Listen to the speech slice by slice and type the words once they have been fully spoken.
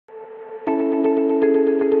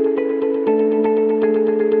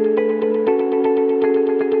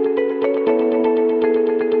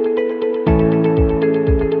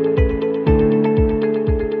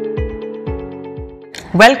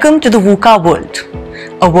Welcome to the VUCA world,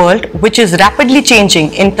 a world which is rapidly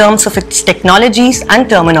changing in terms of its technologies and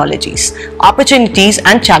terminologies, opportunities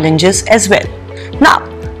and challenges as well. Now,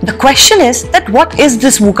 the question is that what is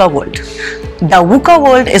this VUCA world? The VUCA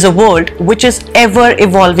world is a world which is ever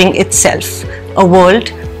evolving itself, a world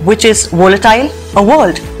which is volatile, a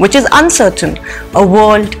world which is uncertain, a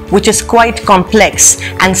world which is quite complex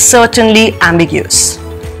and certainly ambiguous.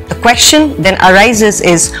 The question then arises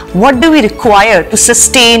is, what do we require to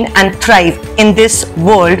sustain and thrive in this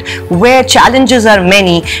world where challenges are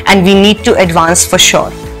many and we need to advance for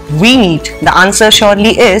sure? The answer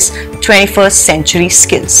surely is 21st century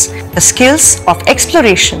skills. The skills of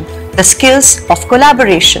exploration, the skills of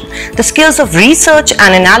collaboration, the skills of research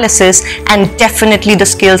and analysis, and definitely the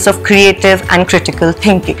skills of creative and critical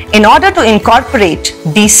thinking. In order to incorporate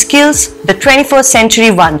these skills, the 21st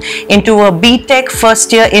century one, into a BTech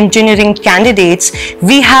first year engineering candidates,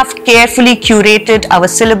 we have carefully curated our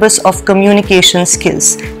syllabus of communication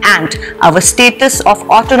skills, and our status of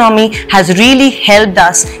autonomy has really helped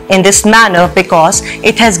us in this manner because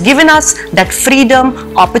it has given us that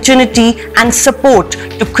freedom, opportunity and support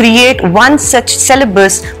to create one such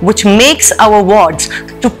syllabus which makes our wards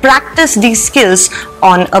to practice these skills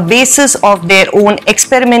on a basis of their own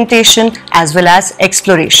experimentation as well as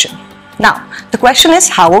exploration. Now, the question is,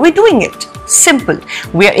 how are we doing it? Simple.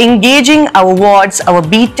 We are engaging our wards, our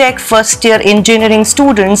BTech first year engineering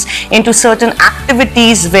students into certain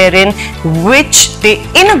activities wherein which they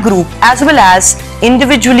in a group as well as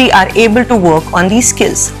individually are able to work on these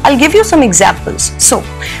skills. I'll give you some examples. So,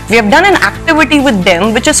 we have done an activity with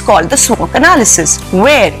them which is called the SWOT analysis,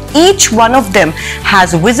 where each one of them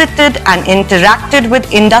has visited and interacted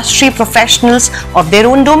with industry professionals of their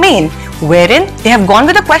own domain, wherein they have gone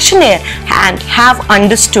with a questionnaire and have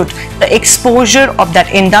understood the exposure of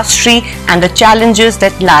that industry and the challenges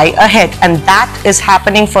that lie ahead, and that is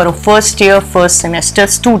happening for a first year, first semester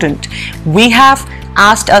student. We have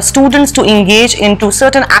asked our students to engage into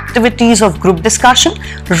certain activities of group discussion,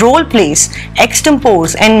 role plays,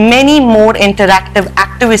 extempores and many more interactive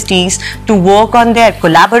activities to work on their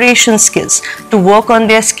collaboration skills, to work on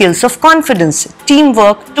their skills of confidence,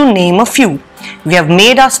 teamwork, to name a few. We have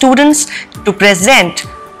made our students to present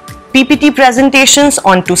PPT presentations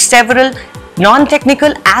onto several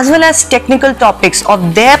non-technical as well as technical topics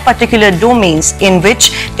of their particular domains in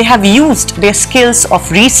which they have used their skills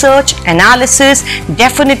of research, analysis,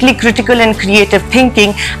 definitely critical and creative thinking,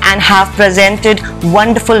 and have presented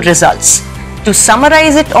wonderful results. To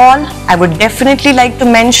summarize it all, I would definitely like to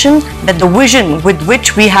mention that the vision with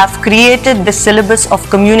which we have created the syllabus of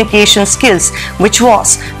communication skills, which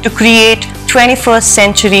was to create 21st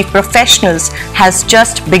century professionals, has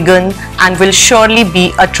just begun and will surely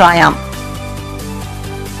be a triumph.